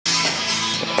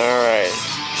Alright,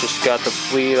 just got the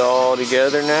fleet all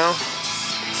together now.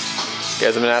 You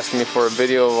guys have been asking me for a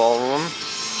video of all of them,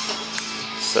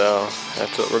 so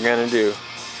that's what we're gonna do.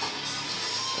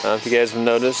 If you guys have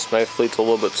noticed, my fleet's a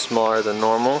little bit smaller than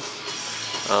normal.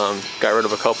 Got rid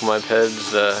of a couple of my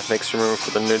peds to make some room for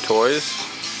the new toys.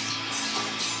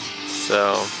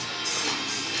 So,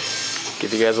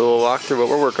 give you guys a little walkthrough what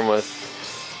we're working with.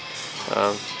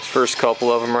 First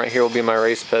couple of them right here will be my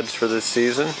race peds for this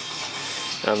season.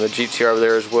 The GTR over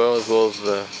there as well as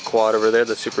the quad over there,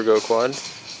 the Super Go quad.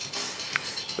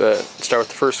 But start with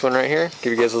the first one right here.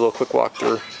 Give you guys a little quick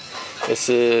walkthrough. This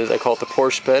is, I call it the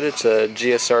Porsche ped. It's a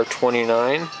GSR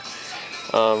 29,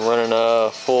 running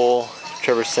a full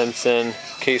Trevor Simpson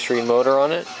case reed motor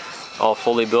on it, all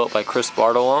fully built by Chris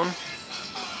Bartolone.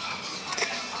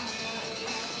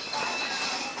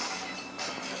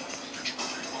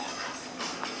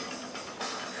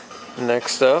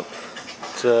 Next up,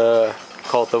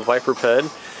 call it the Viper ped.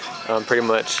 Pretty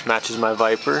much matches my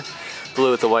Viper,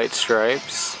 blue with the white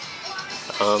stripes.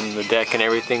 The deck and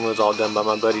everything was all done by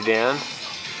my buddy Dan.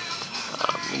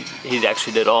 He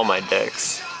actually did all my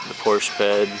decks, the Porsche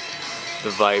ped,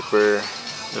 the Viper,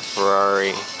 the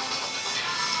Ferrari,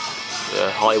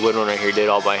 the Hollywood one right here did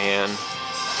all by hand,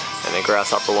 and the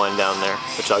Grasshopper one down there,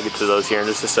 which I'll get to those here in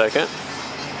just a second.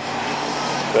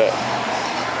 But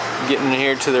getting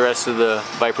here to the rest of the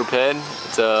Viper ped,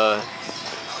 it's a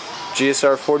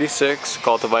GSR 46,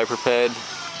 call it the Viper ped,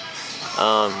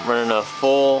 running a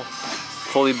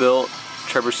fully built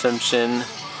Trevor Simpson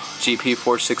GP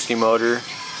 460 motor,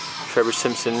 Trevor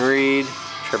Simpson reed,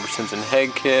 Trevor Simpson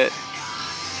head kit.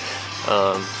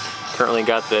 Currently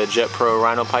got the Jet Pro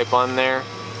Rhino pipe on there.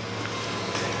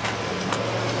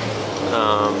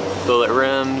 Billet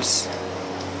rims,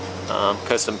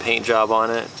 custom paint job on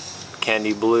it,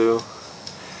 candy blue,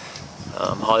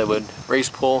 Hollywood race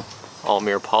pull, all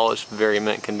mirror polished, very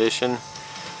mint condition.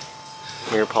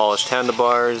 Mirror polished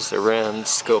handlebars, the rims,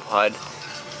 scope hide,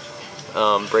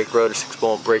 brake rotor,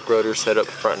 6-bolt brake rotor set up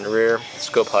front and rear,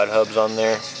 scope hide hubs on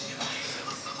there,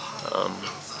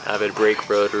 Avid brake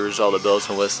rotors, all the bells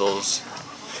and whistles.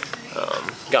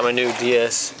 Got my new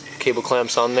DS cable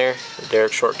clamps on there, the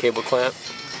Derek Short cable clamp.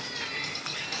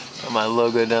 Got my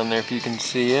logo down there if you can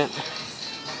see it.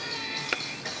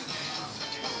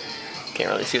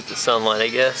 Can't really see with the sunlight, I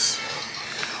guess.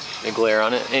 The glare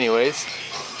on it. Anyways,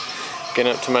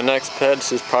 getting up to my next ped.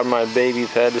 This is probably my baby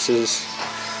ped. This is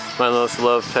my most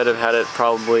loved ped. I've had it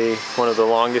probably one of the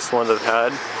longest ones I've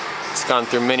had. It's gone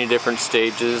through many different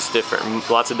stages,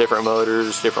 lots of different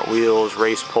motors, different wheels,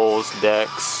 race poles,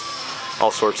 decks,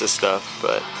 all sorts of stuff.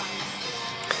 But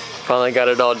finally got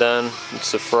it all done.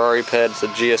 It's a Ferrari ped. It's a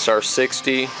GSR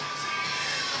 60.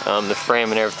 The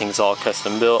frame and everything's all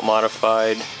custom built,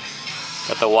 modified.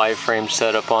 Got the Y frame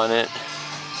set up on it.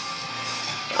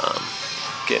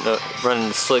 Running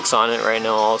the slicks on it right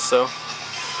now also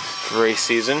for race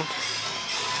season.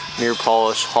 Mirror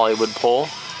polished Hollywood pole.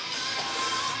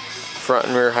 Front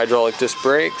and rear hydraulic disc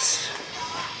brakes.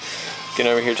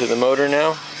 Getting over here to the motor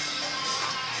now.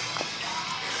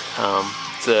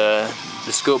 It's the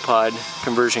scope pod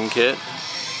conversion kit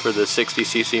for the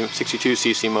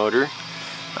 62cc motor.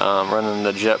 Running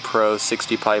the Jet Pro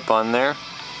 60 pipe on there.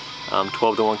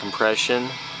 12-to-1 compression.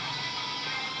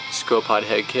 Scope pod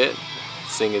head kit.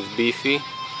 This thing is beefy.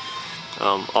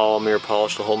 All mirror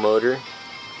polished, the whole motor.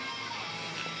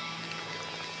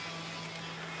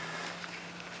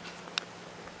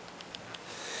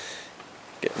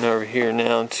 Getting over here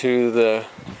now to the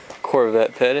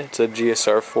Corvette ped. It's a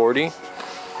GSR 40.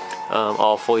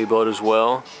 All fully built as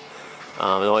well. The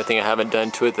only thing I haven't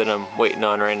done to it that I'm waiting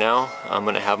on right now, I'm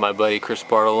going to have my buddy Chris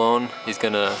Bartolone. He's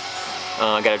going to,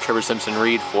 I got a Trevor Simpson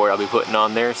reed for it I'll be putting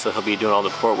on there, so he'll be doing all the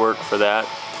port work for that.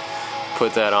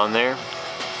 Put that on there.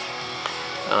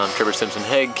 Trevor Simpson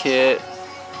head kit,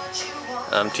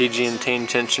 TG and chain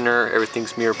tensioner,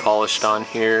 everything's mirror polished on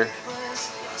here.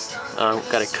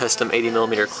 Got a custom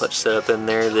 80mm clutch set up in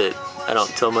there that I don't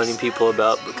tell many people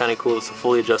about, but kind of cool. It's a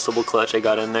fully adjustable clutch I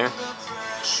got in there.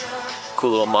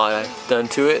 Cool little mod I've done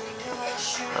to it.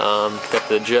 Got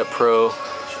the Jet Pro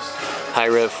high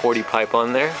rev 40 pipe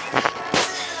on there.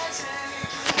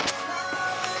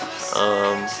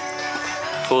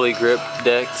 Fully gripped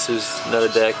deck. This is another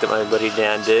deck that my buddy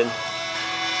Dan did.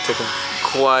 Took him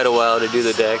quite a while to do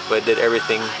the deck, but did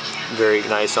everything very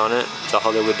nice on it. It's a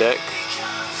Hollywood deck.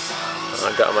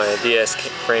 I got my DS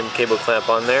frame cable clamp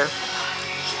on there.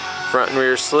 Front and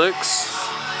rear slicks.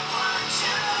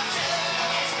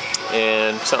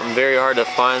 And something very hard to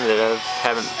find that I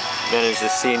haven't managed to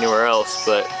see anywhere else,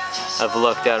 but I've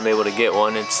lucked out and been able to get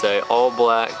one. It's a all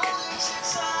black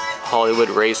Hollywood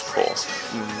race pole.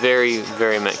 Very,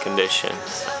 very mint condition.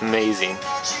 Amazing.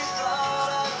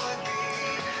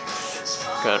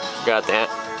 Got the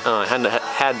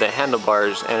had the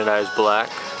handlebars anodized black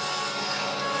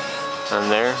on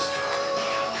there.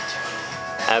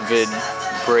 Avid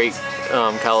brake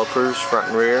calipers, front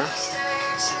and rear.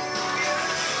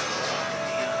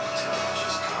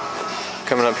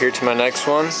 Coming up here to my next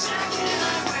one.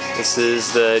 This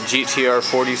is the GTR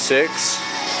 46.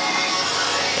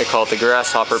 I call it the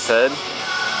grasshopper ped.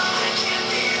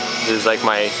 This is like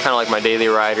kind of like my daily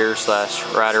rider /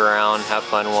 ride around, have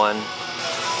fun one.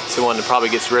 It's the one that probably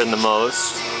gets ridden the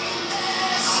most.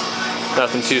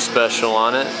 Nothing too special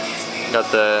on it.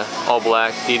 Got the all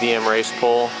black DDM race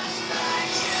pole.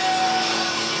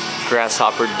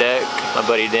 Grasshopper deck, my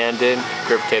buddy Dan did.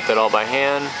 Grip taped it all by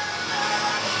hand.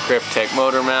 Grip Tech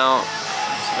motor mount.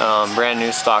 Brand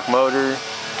new stock motor.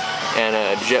 And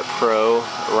a Jet Pro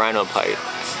Rhino pipe.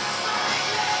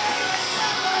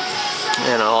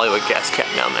 And a Hollywood gas cap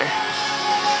down there.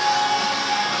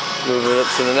 Moving up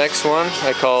to the next one,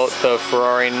 I call it the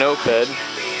Ferrari Noped.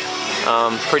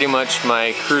 Pretty much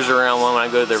my cruise around one when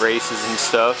I go to the races and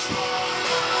stuff.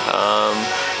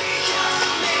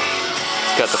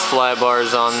 It's got the fly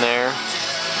bars on there,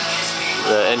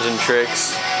 the engine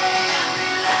tricks,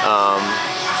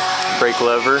 brake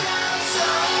lever.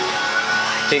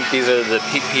 I think these are the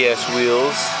PPS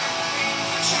wheels.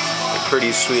 They're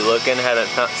pretty sweet looking. Haven't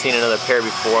seen another pair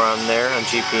before on there on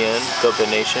GPN, Goped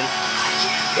Nation.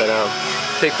 But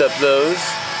picked up those,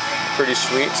 pretty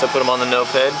sweet, so I put them on the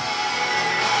Noped.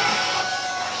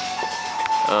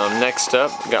 Next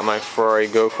up, got my Ferrari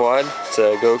Go Quad. It's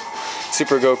a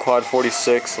Super Go Quad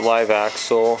 46 live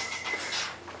axle.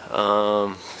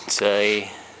 It's a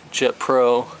Jet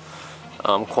Pro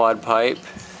quad pipe,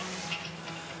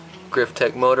 Grip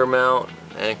Tech motor mount,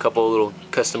 and a couple of little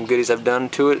custom goodies I've done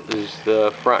to it. There's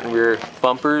the front and rear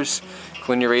bumpers.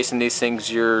 When you're racing these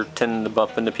things, you're tending to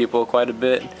bump into people quite a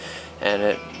bit, and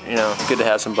it's good to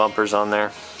have some bumpers on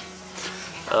there.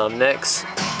 Next,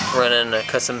 running a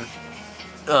custom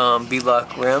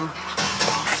B-lock rim.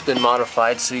 It's been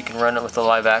modified so you can run it with a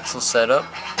live axle setup.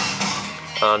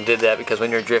 Did that because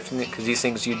when you're drifting, because these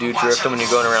things you do drift them when you're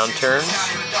going around turns,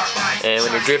 and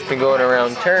when you're drifting going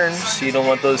around turns, you don't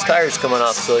want those tires coming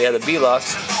off. So yeah, the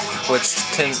B-locks,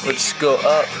 which go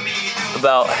up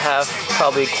about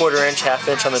probably a quarter-inch,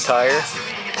 half-inch on the tire,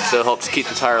 so it helps keep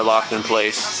the tire locked in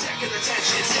place.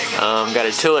 Got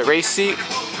a Tillet race seat.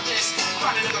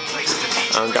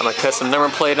 Got my custom number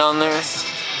plate on there.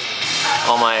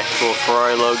 All my little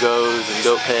Ferrari logos and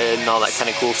Goped and all that kind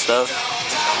of cool stuff.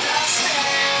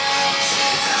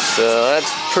 So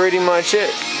that's pretty much it.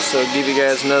 So I'll give you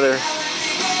guys another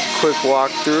quick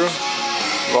walkthrough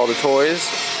of all the toys.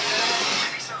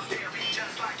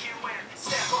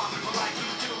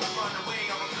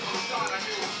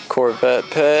 Corvette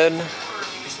ped,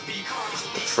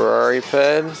 Ferrari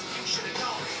ped,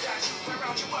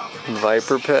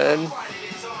 Viper ped,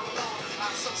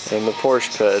 and the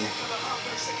Porsche ped.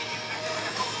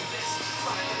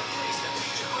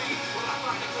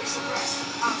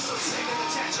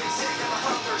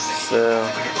 So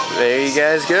there you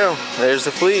guys go. There's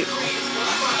the fleet.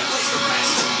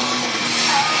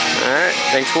 Alright,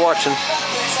 thanks for watching.